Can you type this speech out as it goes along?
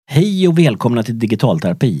Hej och välkomna till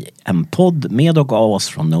Digitalterapi, en podd med och av oss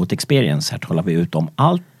från Note Experience. Här talar vi ut om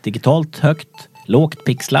allt digitalt, högt, lågt,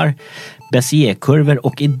 pixlar, Bézier-kurvor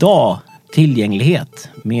och idag tillgänglighet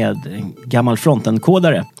med en gammal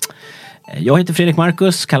frontendkodare. Jag heter Fredrik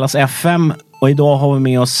Marcus, kallas FM och idag har vi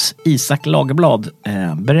med oss Isak Lagerblad.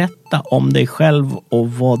 Berätta om dig själv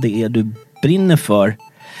och vad det är du brinner för.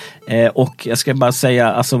 Och jag ska bara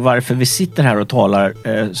säga alltså varför vi sitter här och talar,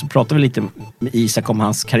 så pratar vi lite med Isak om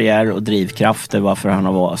hans karriär och drivkrafter, varför han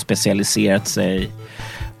har specialiserat sig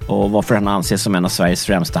och varför han anses som en av Sveriges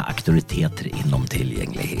främsta auktoriteter inom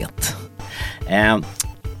tillgänglighet.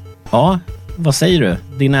 Ja, vad säger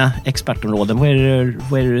du? Dina expertområden,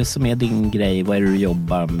 vad är det som är din grej? Vad är det du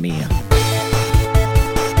jobbar med?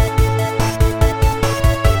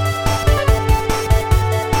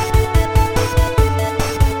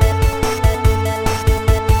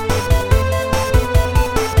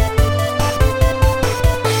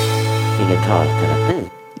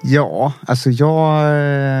 Ja, alltså jag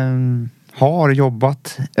har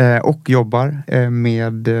jobbat och jobbar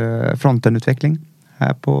med frontendutveckling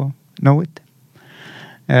här på Knowit.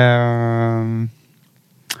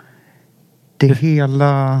 Det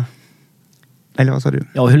hela... Eller vad sa du?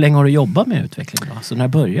 Ja, hur länge har du jobbat med utveckling då? Alltså när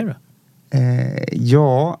började du?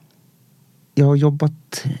 Ja, jag har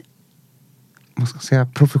jobbat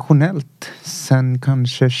professionellt sen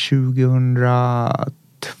kanske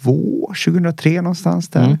 2003 någonstans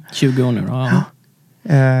där. 20 år nu då. Ja.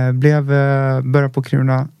 Började på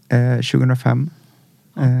Kiruna 2005.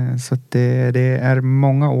 Så att det är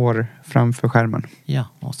många år framför skärmen. Ja,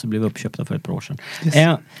 och så blev vi uppköpta för ett par år sedan.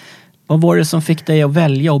 Yes. Vad var det som fick dig att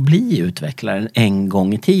välja att bli utvecklare en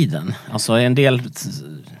gång i tiden? Alltså en del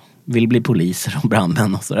vill bli poliser och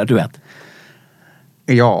brandmän och sådär, du vet.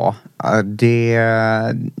 Ja,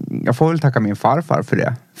 jag får väl tacka min farfar för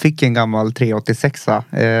det. Fick en gammal 386,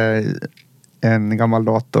 en gammal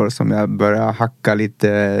dator som jag började hacka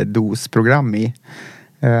lite DOS-program i.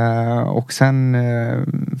 Och sen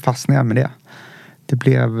fastnade jag med det. Det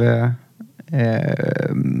blev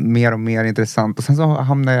mer och mer intressant. Och sen så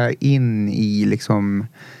hamnade jag in i liksom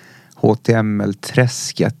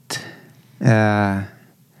HTML-träsket.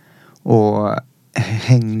 Och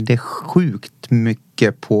hängde sjukt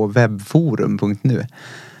mycket på webbforum.nu.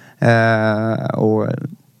 Och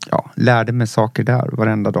lärde mig saker där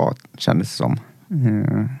varenda dag, kändes det som.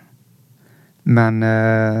 Men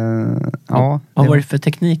vad var det för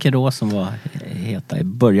tekniker då som var heta i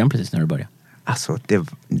början, precis när du började? Alltså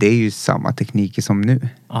det är ju samma tekniker som nu.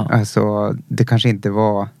 Alltså det kanske inte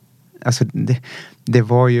var... Alltså det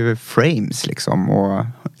var ju frames liksom och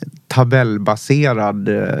tabellbaserad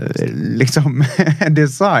liksom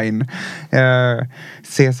design.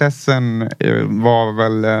 CSSen var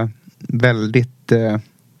väl väldigt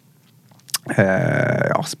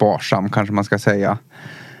sparsam kanske man ska säga.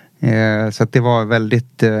 Så att det var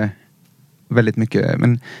väldigt mycket.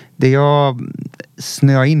 Men det jag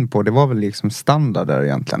snöade in på, det var väl liksom standarder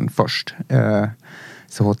egentligen först.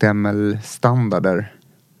 Så HTML-standarder.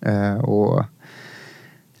 Och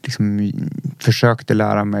liksom försökte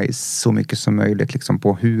lära mig så mycket som möjligt liksom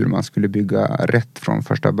på hur man skulle bygga rätt från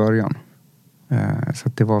första början. Så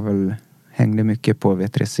att det var väl, hängde mycket på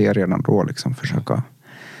V3C redan då liksom, försöka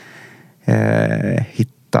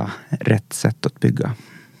hitta rätt sätt att bygga.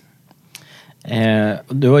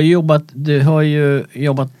 Du har ju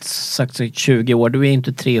jobbat sagt 20 år, du är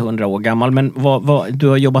inte 300 år gammal, men du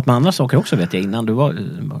har jobbat med andra saker också vet jag innan, du var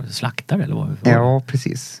slaktare eller vad? Ja,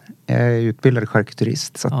 precis. Jag är utbildad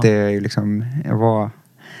charkuterist så att det är ju liksom, jag var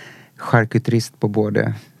charkuterist på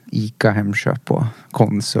både Ica, Hemköp och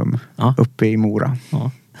Konsum uppe i Mora.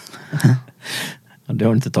 Ja. Det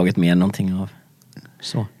har inte tagit med någonting av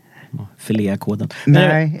så filékoden.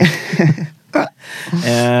 Nej.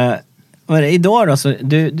 Idag då, så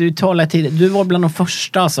du talade till, du var bland de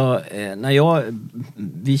första så när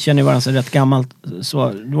vi känner varandra så rätt gammalt,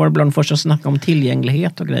 så du var bland de första att snacka om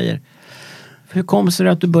tillgänglighet och grejer. Hur kom det sig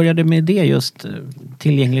att du började med det, just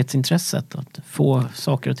tillgänglighetsintresset, att få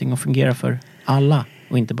saker och ting att fungera för alla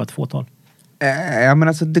och inte bara ett fåtal? Ja men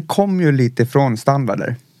alltså det kom ju lite från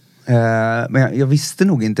standarder. Men jag visste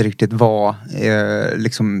nog inte riktigt vad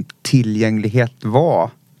liksom tillgänglighet var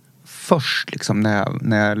först liksom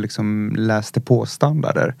när jag liksom läste på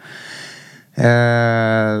standarder.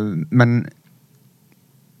 Men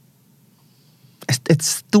ett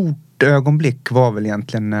stort ögonblick var väl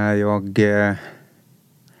egentligen när jag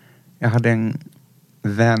hade en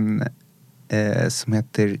vän som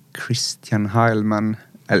heter Christian Heilman,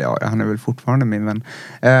 eller ja, han är väl fortfarande min vän,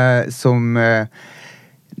 som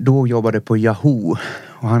då jobbade på Yahoo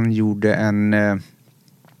och han gjorde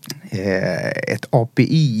ett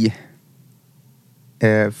API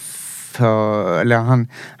eller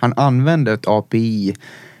han använde ett API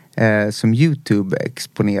som YouTube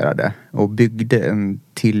exponerade och byggde en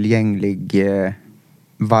tillgänglig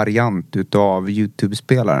variant utav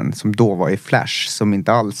YouTube-spelaren som då var i Flash, som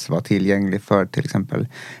inte alls var tillgänglig för till exempel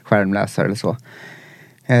skärmläsare eller så.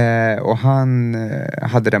 Och han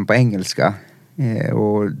hade den på engelska.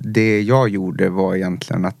 Och det jag gjorde var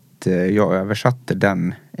egentligen att jag översatte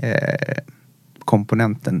den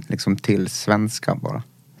komponenten liksom till svenska bara.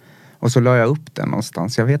 Och så la jag upp den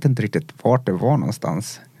någonstans. Jag vet inte riktigt vart det var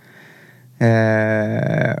någonstans.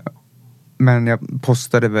 Men jag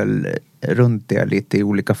postade väl runt det lite i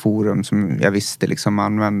olika forum som jag visste liksom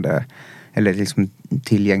använde, eller liksom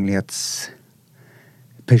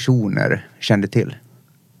tillgänglighetspersoner kände till.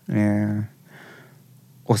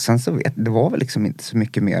 Och sen så det var väl liksom inte så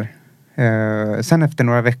mycket mer. Sen efter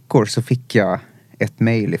några veckor så fick jag ett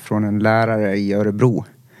mejl från en lärare i Örebro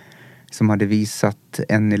som hade visat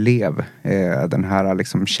en elev den här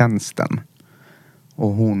liksom tjänsten.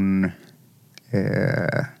 Och hon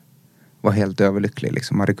var helt överlycklig.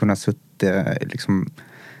 Liksom. Hade kunnat sitta liksom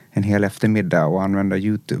en hel eftermiddag och använda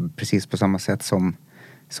YouTube precis på samma sätt som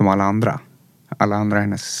alla andra. Alla andra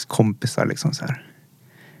hennes kompisar liksom så här.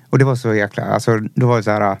 Och det var så jäkla, alltså det var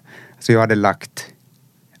så här, alltså jag hade lagt,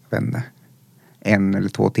 jag vet inte, 1 eller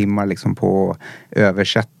 2 timmar liksom på att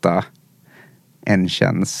översätta en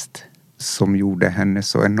tjänst som gjorde henne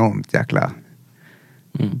så enormt jäkla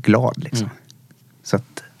glad liksom. Så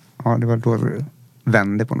att, ja, det var då det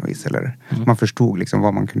vände på något vis, eller man förstod liksom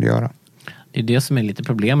vad man kunde göra. Det är det som är lite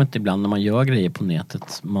problemet ibland när man gör grejer på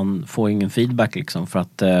nätet. Man får ingen feedback liksom för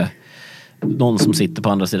att någon som sitter på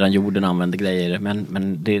andra sidan jorden använder grejer.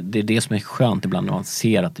 Men det är det som är skönt ibland när man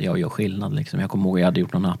ser att jag gör skillnad liksom. Jag kommer ihåg jag hade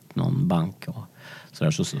gjort någon app, någon bank och så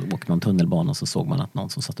åkte man tunnelbana och så såg man att någon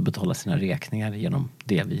som satt och betalade sina räkningar genom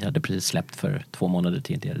det vi hade precis släppt för 2 månader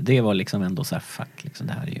tidigare. Det var liksom ändå så här, fuck liksom,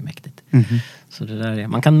 det här är ju mäktigt. Så det där är,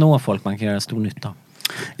 man kan nå folk, man kan göra stor nytta.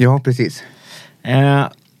 Ja, precis.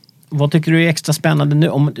 Vad tycker du är extra spännande nu?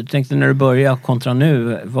 Om du tänkte när du började kontra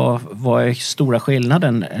nu, vad är stora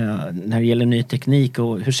skillnaden när det gäller ny teknik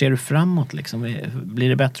och hur ser du framåt liksom? Blir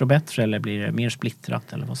det bättre och bättre eller blir det mer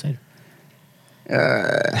splittrat eller vad säger du?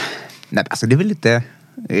 Nej, alltså det är väl lite...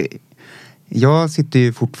 Jag sitter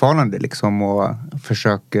ju fortfarande liksom och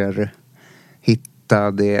försöker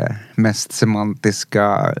hitta det mest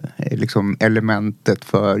semantiska liksom elementet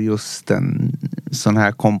för just en sån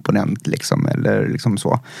här komponent liksom, eller liksom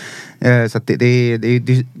så. Så att det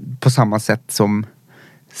är på samma sätt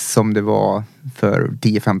som det var för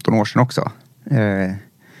 10-15 år sedan också.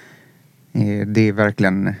 Det är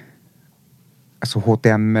verkligen... Alltså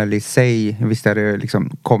HTML i sig, visst är det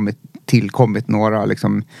liksom tillkommit några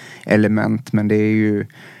liksom element, men det är ju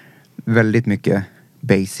väldigt mycket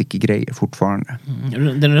basic grejer fortfarande.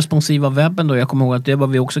 Den responsiva webben då, jag kommer ihåg att det var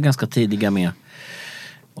vi också ganska tidiga med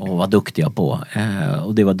och var duktiga på.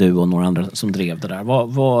 Och det var du och några andra som drev det där.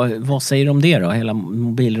 Vad säger du om det då? Hela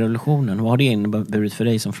mobilrevolutionen, vad har det inneburit för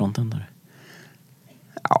dig som frontendare?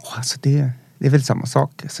 Ja, alltså det är väl samma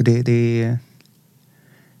sak. Alltså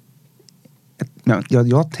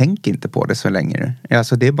jag tänker inte på det så länge.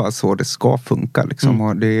 Alltså det är bara så det ska funka liksom.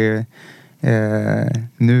 Och det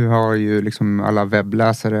nu har ju liksom alla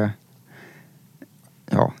webbläsare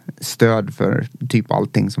stöd för typ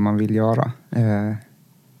allting som man vill göra.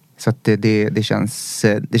 Så att det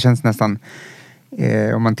känns nästan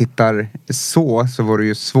om man tittar så var det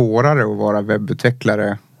ju svårare att vara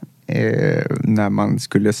webbutvecklare när man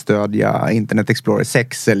skulle stödja Internet Explorer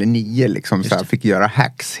 6 eller 9 liksom, så här, fick göra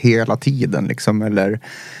hacks hela tiden liksom, eller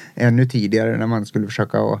ännu tidigare när man skulle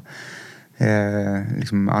försöka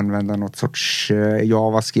liksom använda något sorts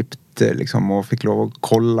JavaScript liksom, och fick lov att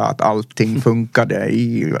kolla att allting funkade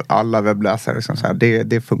i alla webbläsare liksom, så här.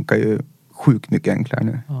 Det funkar ju sjukt mycket enklare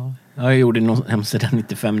nu. Ja. Jag gjorde någon hemsida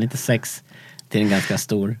 95-96 till en ganska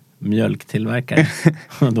stor mjölktillverkare.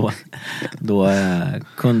 Och då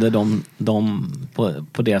kunde de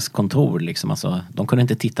på deras kontor liksom, alltså, de kunde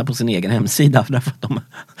inte titta på sin egen hemsida därför att de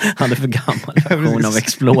hade för gammal version av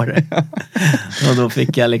Explorer. Och då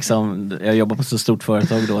fick jag liksom, jag jobbade på så stort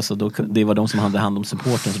företag då, så det var de som hade hand om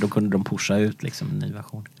supporten, så då kunde de pusha ut liksom en ny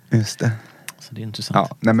version. Just det. Så det är intressant.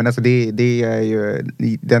 Ja, nej men alltså det är ju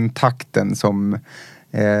den takten som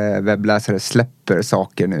webbläsare släpper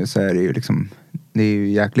saker nu, så är det ju liksom, det är ju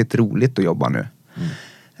jäkligt roligt att jobba nu.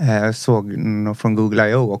 Jag såg från Google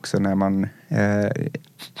I.O. också när man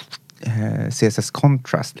CSS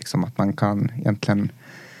Contrast liksom, att man kan egentligen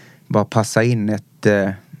bara passa in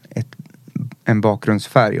en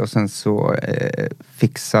bakgrundsfärg och sen så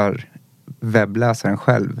fixar webbläsaren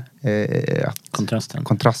själv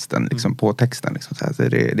kontrasten liksom, på texten liksom. Så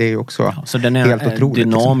det är ju också så den är helt otroligt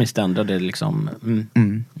dynamiskt ändrad liksom.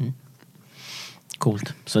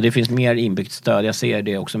 Coolt. Så det finns mer inbyggt stöd. Jag ser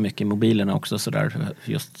det också mycket i mobilerna också sådär,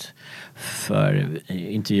 just för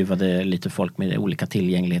intervjuade lite folk med olika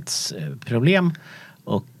tillgänglighetsproblem.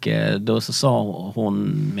 Och då så sa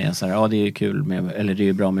hon med så här, ja det är ju kul med, eller det är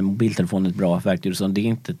ju bra med mobiltelefonen, ett bra verktyg, så det är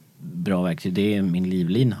inte ett bra verktyg, det är min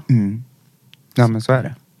livlina. Ja men så är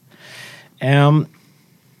det.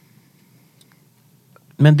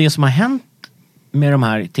 Men det som har hänt med de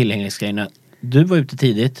här tillgänglighetsgrejerna, du var ute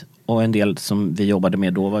tidigt och en del som vi jobbade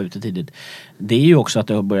med då var ute tidigt. Det är ju också att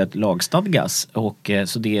det har börjat lagstadgas, och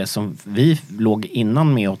så det som vi låg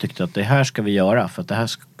innan med och tyckte att det här ska vi göra, för att det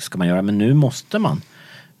här ska man göra, men nu måste man.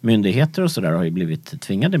 Myndigheter och sådär har ju blivit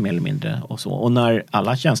tvingade mer eller mindre och så. Och när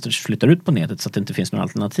alla tjänster flyttar ut på nätet så att det inte finns några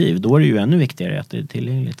alternativ, då är det ju ännu viktigare att det är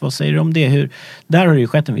tillgängligt. Vad säger du om det? Där har det ju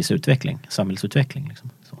skett en viss utveckling, samhällsutveckling liksom.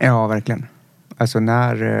 Så. Ja, verkligen. Alltså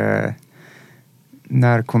när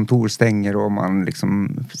kontor stänger och man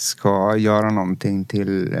liksom ska göra någonting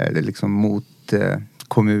till eller liksom mot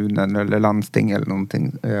kommunen eller landsting eller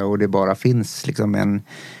någonting, och det bara finns liksom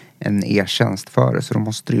en e-tjänst för det, så då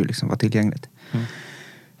måste det ju liksom vara tillgängligt.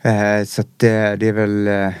 Så att det är väl,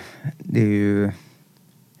 det är ju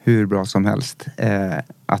hur bra som helst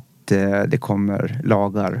att det kommer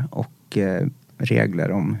lagar och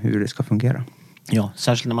regler om hur det ska fungera. Ja,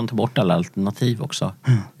 särskilt när man tar bort alla alternativ också.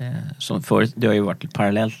 Som förut, det har ju varit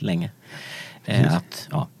parallellt länge.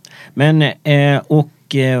 Men,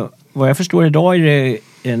 vad jag förstår idag är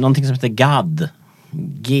det någonting som heter GAD.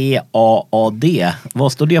 G-A-A-D.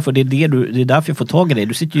 Vad står det för? Det är därför jag får tag i dig.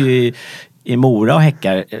 Du sitter ju i Mora och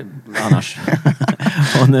häckar annars.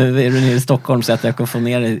 Och nu är du nere i Stockholm, så att jag kan få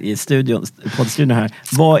ner i poddstudion här.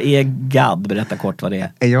 Vad är GAD? Berätta kort vad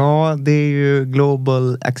det är. Ja, det är ju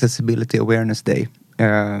Global Accessibility Awareness Day.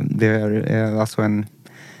 Det är alltså en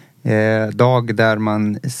dag där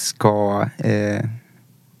man ska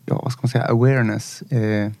vad ska man säga, awareness,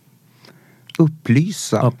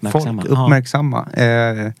 uppmärksamma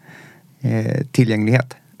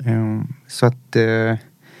tillgänglighet. Så att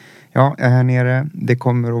här nere, det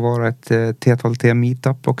kommer att vara ett T12T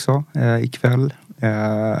meetup också ikväll.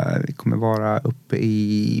 Vi kommer vara uppe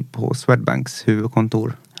på Swedbanks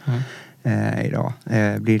huvudkontor idag.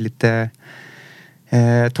 Det blir lite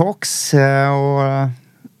talks, och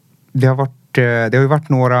det har ju varit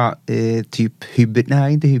några typ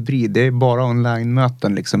inte hybrid, det är bara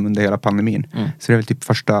online-möten liksom under hela pandemin. Så det är väl typ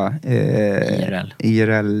första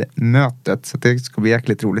IRL-mötet, så det ska bli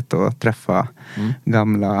jäkligt roligt att träffa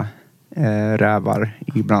gamla rävar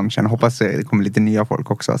i branschen. Hoppas det kommer lite nya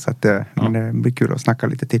folk också, så att men det blir kul att snacka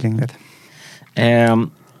lite tillgänglighet.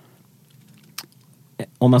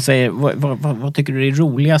 Om man säger, vad tycker du är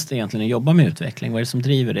roligast egentligen att jobba med utveckling? Vad är det som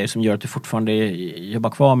driver dig, som gör att du fortfarande jobbar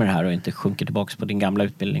kvar med det här och inte sjunker tillbaka på din gamla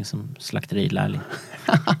utbildning som slakterilärling?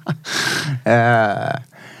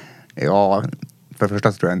 Ja, för det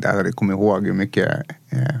första så tror jag inte att jag kommer ihåg hur mycket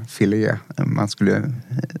filé man skulle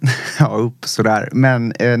ha upp sådär.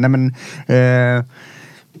 Men,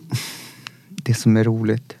 det som är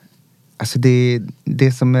roligt, alltså det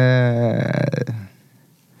som är...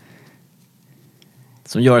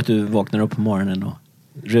 Som gör att du vaknar upp på morgonen och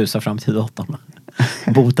rusar fram till datorn.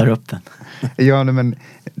 Botar upp den. Ja, men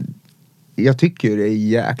jag tycker det är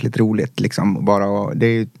jäkligt roligt liksom. Bara, det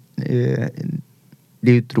är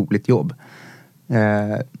ju ett roligt jobb.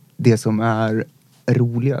 Det som är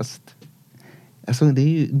roligast, alltså det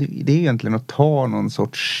är egentligen att ta någon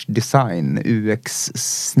sorts design,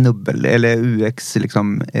 UX-snubbel eller UX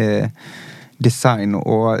liksom design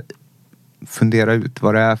och fundera ut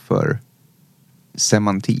vad det är för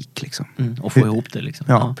semantik liksom. Och få ihop det liksom.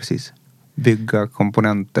 Ja, precis. Bygga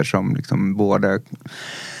komponenter som liksom både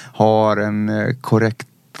har en korrekt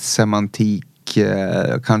semantik,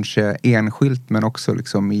 kanske enskilt, men också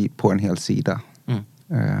liksom på en hel sida.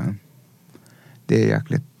 Det är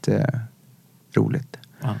jäkligt roligt.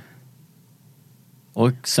 Ja.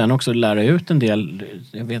 Och sen också lära ut en del.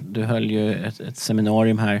 Jag vet, du höll ju ett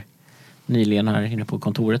seminarium här nyligen här inne på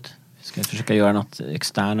kontoret. Vi ska försöka göra något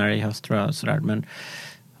externare i höst tror jag, sådär. Men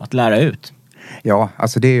att lära ut. Ja,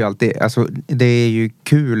 alltså det är ju alltid, alltså det är ju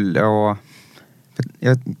kul och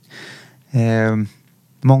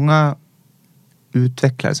många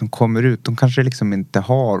utvecklare som kommer ut, de kanske liksom inte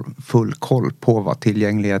har full koll på vad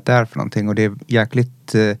tillgänglighet är för någonting, och det är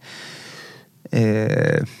jäkligt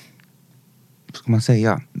vad ska man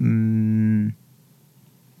säga,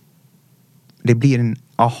 det blir en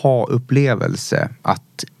aha-upplevelse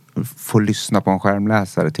att få lyssna på en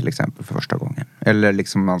skärmläsare till exempel för första gången. Eller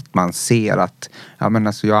liksom att man ser att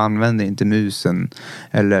jag använder inte musen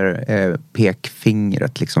eller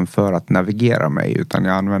pekfingret liksom för att navigera mig, utan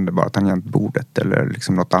jag använder bara tangentbordet eller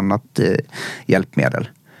liksom något annat hjälpmedel.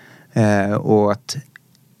 Och att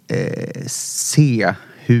se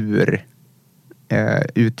hur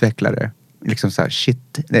utvecklare liksom så här,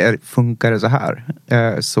 shit, funkar det så här?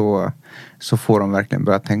 Så får de verkligen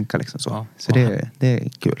börja tänka liksom så. Ja, så det är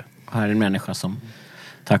kul. Här är en människa som,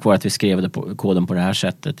 tack vare att vi skrev koden på det här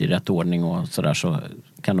sättet i rätt ordning och sådär, så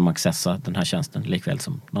kan de accessa den här tjänsten likväl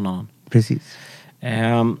som någon annan. Precis.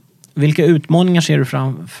 Vilka utmaningar ser du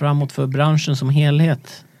framåt för branschen som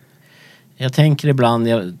helhet? Jag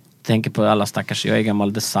tänker på alla stackars, jag är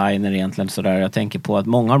gammal designer egentligen sådär. Jag tänker på att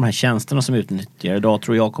många av de här tjänsterna som utnyttjar idag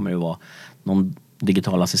tror jag kommer att vara någon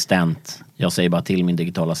digital assistent. Jag säger bara till min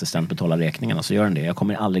digital assistent betala räkningarna, så gör den det. Jag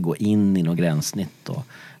kommer aldrig gå in i något gränssnitt och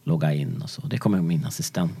logga in och så. Det kommer min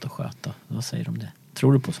assistent att sköta. Vad säger du om det?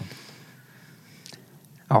 Tror du på sånt?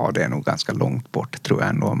 Ja, det är nog ganska långt bort tror jag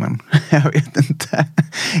ändå, men jag vet inte.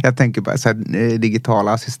 Jag tänker bara så här,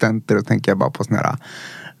 digitala assistenter, och tänker jag bara på såna här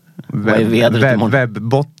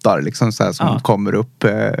webbottar liksom så här, som kommer upp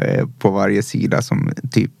på varje sida som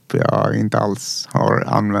typ jag inte alls har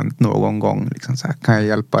använt någon gång liksom så här, kan jag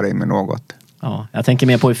hjälpa dig med något? Ja, jag tänker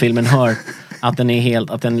mer på hur filmen hör att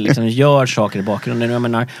den liksom gör saker i bakgrunden. Jag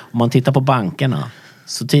menar, om man tittar på bankerna,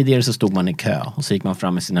 så tidigare så stod man i kö och så gick man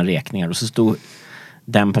fram med sina räkningar och så stod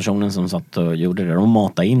den personen som satt och gjorde det, de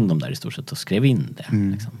matade in dem där i stort sett och skrev in det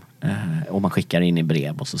liksom. Och man skickar in i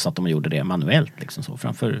brev och så satt de och gjorde det manuellt liksom så,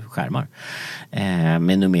 framför skärmar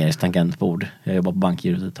med numeriskt tangentbord. Jag jobbade på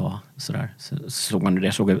bankgirot ett tag sådär. Så såg man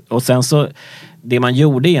det, och sen så det man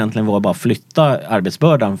gjorde egentligen var bara flytta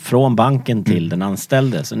arbetsbördan från banken till den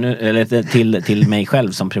anställde, så nu, eller till mig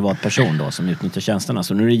själv som privatperson då, som utnyttjar tjänsterna.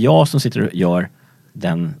 Så nu är det jag som sitter och gör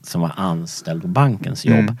den som var anställd på bankens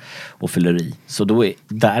jobb och fyller i. Så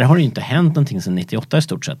där har det ju inte hänt någonting sedan 98 i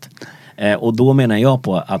stort sett. Och då menar jag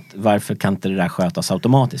på att varför kan inte det där skötas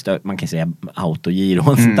automatiskt? Man kan säga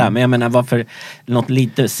autogiro och sånt där. Men jag menar, varför något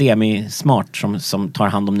lite semi-smart som tar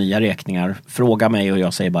hand om nya räkningar, fråga mig och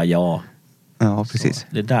jag säger bara ja. Ja, precis. Så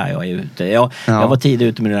det är där jag är ute. Jag var tidigt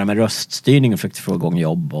ute med det där med röststyrning och försökte få igång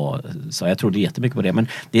jobb. Så jag trodde jättemycket på det. Men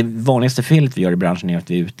det vanligaste felet vi gör i branschen är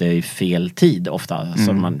att vi är ute i fel tid ofta.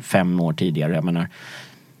 Som man 5 år tidigare. Jag menar,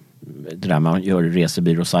 det där man gör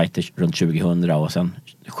resebyråsajter runt 2000 och sen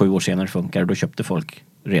 7 år senare funkar, och då köpte folk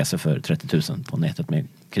resor för 30 000 på nätet med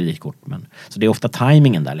kreditkort. Så det är ofta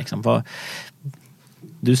tajmingen där liksom.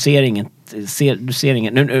 Du ser inget.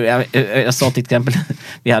 Nu, jag sa till exempel,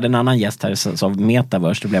 vi hade en annan gäst här som sa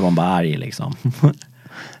metaverse, då blev hon bara arg liksom.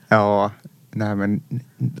 Ja, nej men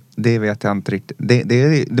det vet jag inte riktigt.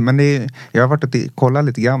 Jag har varit och kollat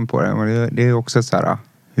lite grann på det, men det är också så här,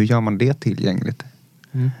 hur gör man det tillgängligt?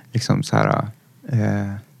 Liksom så här,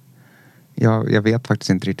 jag vet faktiskt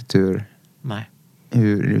inte riktigt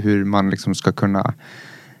hur man liksom ska kunna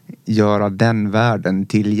göra den världen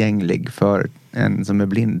tillgänglig för en som är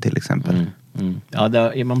blind till exempel. Ja,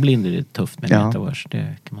 är man blind är det tufft med metaverse,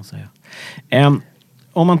 det kan man säga.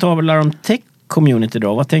 Om man talar om tech-community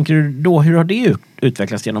då, vad tänker du då? Hur har det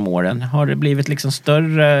utvecklats genom åren? Har det blivit liksom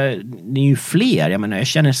större? Det är ju fler, jag menar, jag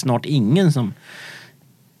känner snart ingen som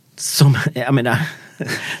jag menar,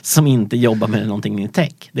 som inte jobbar med någonting i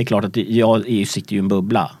tech. Det är klart att jag sitter ju i en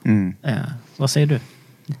bubbla. Vad säger du?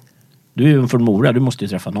 Du är ju från Mora, du måste ju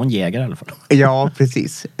träffa någon jägare i alla fall. Ja,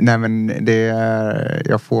 precis. Nej, men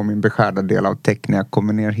jag får min beskärda del av tech när jag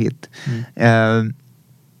kommer ner hit.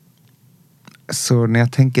 Så när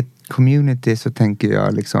jag tänker community så tänker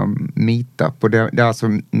jag liksom meetup. Och det är alltså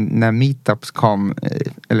när meetups kom,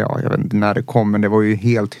 eller ja, jag vet inte när det kom, men det var ju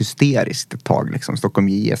helt hysteriskt ett tag liksom. Stockholm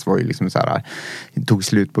JS var ju liksom så här, tog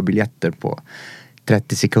slut på biljetter på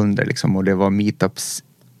 30 sekunder liksom, och det var meetups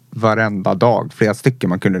varenda dag, flera stycken.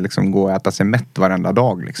 Man kunde liksom gå och äta sig mätt varenda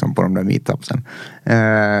dag liksom på de där meetupsen.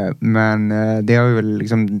 Men det har ju väl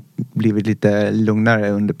liksom blivit lite lugnare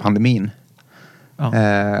under pandemin. Ja.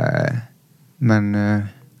 Men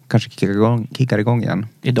kanske kickar igång igen.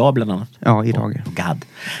 Idag bland annat. Ja, idag. God.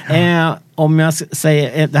 Om jag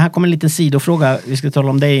säger, det här kommer en liten sidofråga. Vi ska tala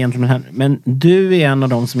om dig egentligen här. Men du är en av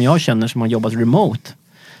dem som jag känner som har jobbat remote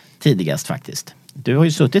tidigast faktiskt. Du har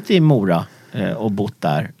ju suttit i Mora och bott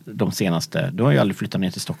där de senaste. Du har ju aldrig flyttat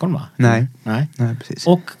ner till Stockholm, va? Nej, precis.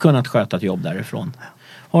 Och kunnat sköta ett jobb därifrån.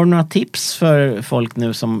 Har du några tips för folk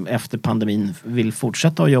nu som efter pandemin vill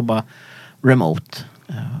fortsätta att jobba remote?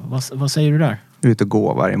 Vad säger du där? Ut och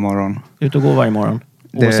gå varje morgon. Ut och gå varje morgon.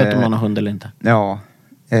 Oavsett om man har hund eller inte. Ja.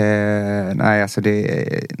 Nej, alltså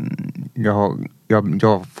jag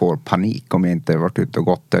jag får panik om jag inte varit ute och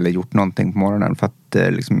gått eller gjort någonting på morgonen. För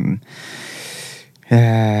att liksom...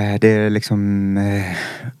 det är liksom...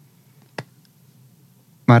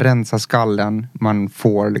 man rensar skallen, man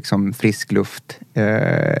får liksom frisk luft.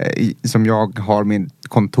 Som jag har min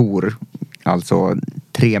kontor, alltså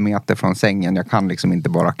 3 meter från sängen. Jag kan liksom inte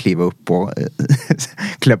bara kliva upp och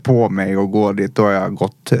klä på mig och gå dit. Då har jag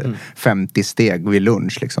gått 50 steg vid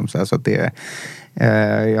lunch liksom. Så att det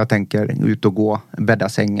jag tänker ut och gå, bädda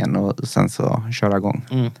sängen och sen så köra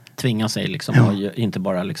igång. Tvinga sig liksom och inte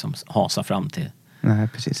bara liksom hasa fram till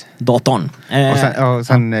precis. datorn. Och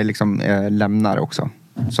sen liksom lämnar också.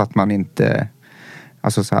 Så att man inte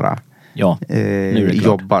alltså så här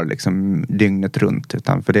jobbar liksom dygnet runt.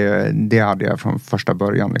 Utan för det hade jag från första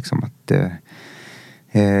början liksom att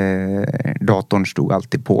datorn stod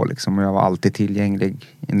alltid på liksom och jag var alltid tillgänglig.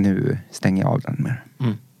 Nu stänger jag av den mer.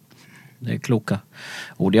 Det är kloka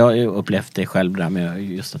ord. Jag har upplevt det själv där med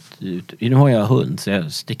just att nu har jag hund så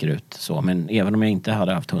jag sticker ut så. Men även om jag inte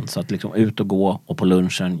hade haft hund så att liksom ut och gå och på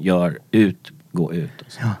lunchen gå ut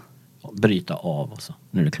och så. Ja. Bryta av och så.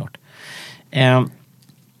 Nu är det klart.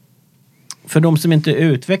 För de som inte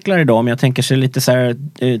utvecklar idag, om jag tänker sig lite så här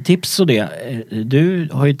tips och det. Du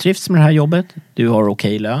har ju trivts med det här jobbet. Du har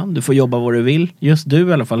okej lön. Du får jobba vad du vill. Just du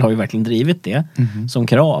i alla fall har ju verkligen drivit det som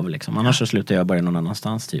krav liksom. Annars så slutar jag börja någon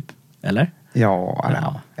annanstans typ. Eller?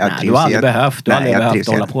 Ja. Du har aldrig behövt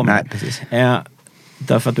hålla på med. Nej, precis.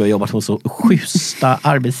 Därför att du har jobbat hos så schyssta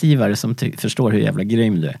arbetsgivare som förstår hur jävla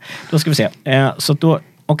grym du är. Då ska vi se. Så då,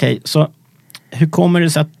 så hur kommer det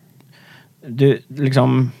sig att du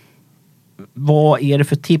liksom, vad är det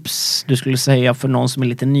för tips du skulle säga för någon som är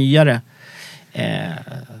lite nyare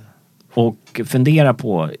och funderar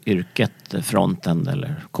på yrket frontend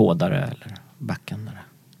eller kodare eller backendare?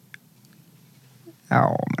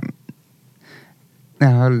 Ja, men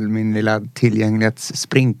när jag höll min lilla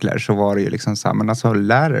tillgänglighetssprinkler så var det ju liksom så här, men alltså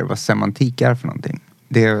lär er vad semantik är för någonting.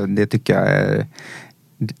 Det tycker jag är,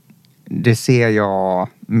 det ser jag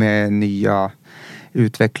med nya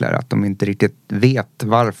utvecklare att de inte riktigt vet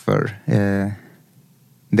varför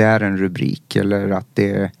det är en rubrik eller att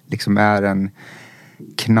det liksom är en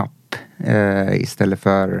knapp istället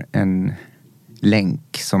för en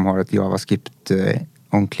länk som har ett JavaScript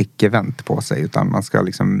on-click-event på sig, utan man ska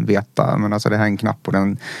liksom veta, men alltså det här är en knapp och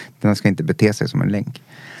den ska inte bete sig som en länk.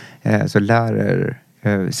 Så lär er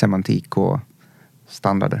semantik och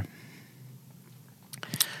standarder.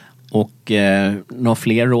 Och några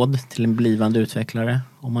fler råd till en blivande utvecklare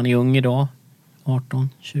om man är ung idag, 18,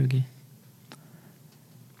 20?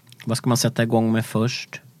 Vad ska man sätta igång med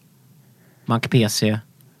först? Mac PC?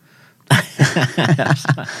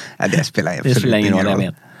 Ja, det spelar ingen roll, jag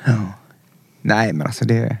vet. Ja. Nej, men alltså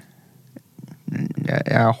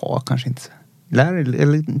jag har kanske inte.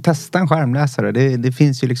 Testa en skärmläsare. Det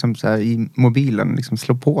finns ju liksom så här i mobilen, liksom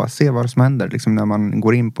slå på, se vad som händer liksom när man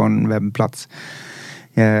går in på en webbplats.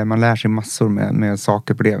 Man lär sig massor med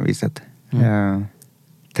saker på det viset.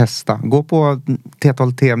 Testa. Gå på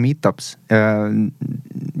T12T meetups.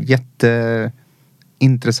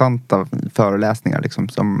 Jätteintressanta föreläsningar liksom,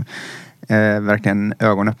 som verkligen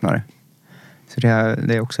ögonöppnare. Så det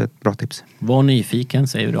är också ett bra tips. Var nyfiken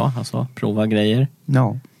säger vi då. Alltså prova grejer.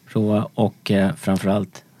 Ja. Prova och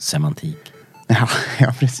framförallt semantik. Ja,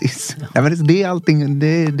 precis. Ja, men det är allting, det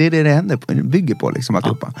är det händer på, bygger på liksom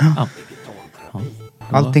alltihopa. Ja.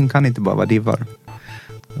 Allting kan inte bara vara divar.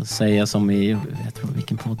 Då säger jag som i, jag tror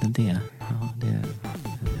vilken podd är det? Ja, det är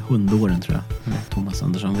Hundåren tror jag. Thomas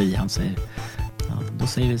Andersson Vi, han säger, ja, då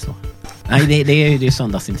säger vi så. Nej, det är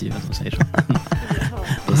söndagsintervjun som säger så.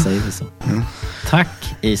 Då säger vi så.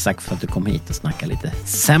 Tack Isak för att du kom hit och snackade lite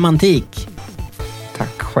semantik.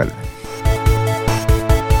 Tack själv.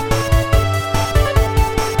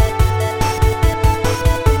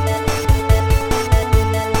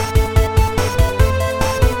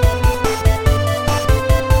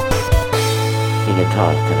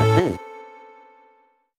 Digital terapi.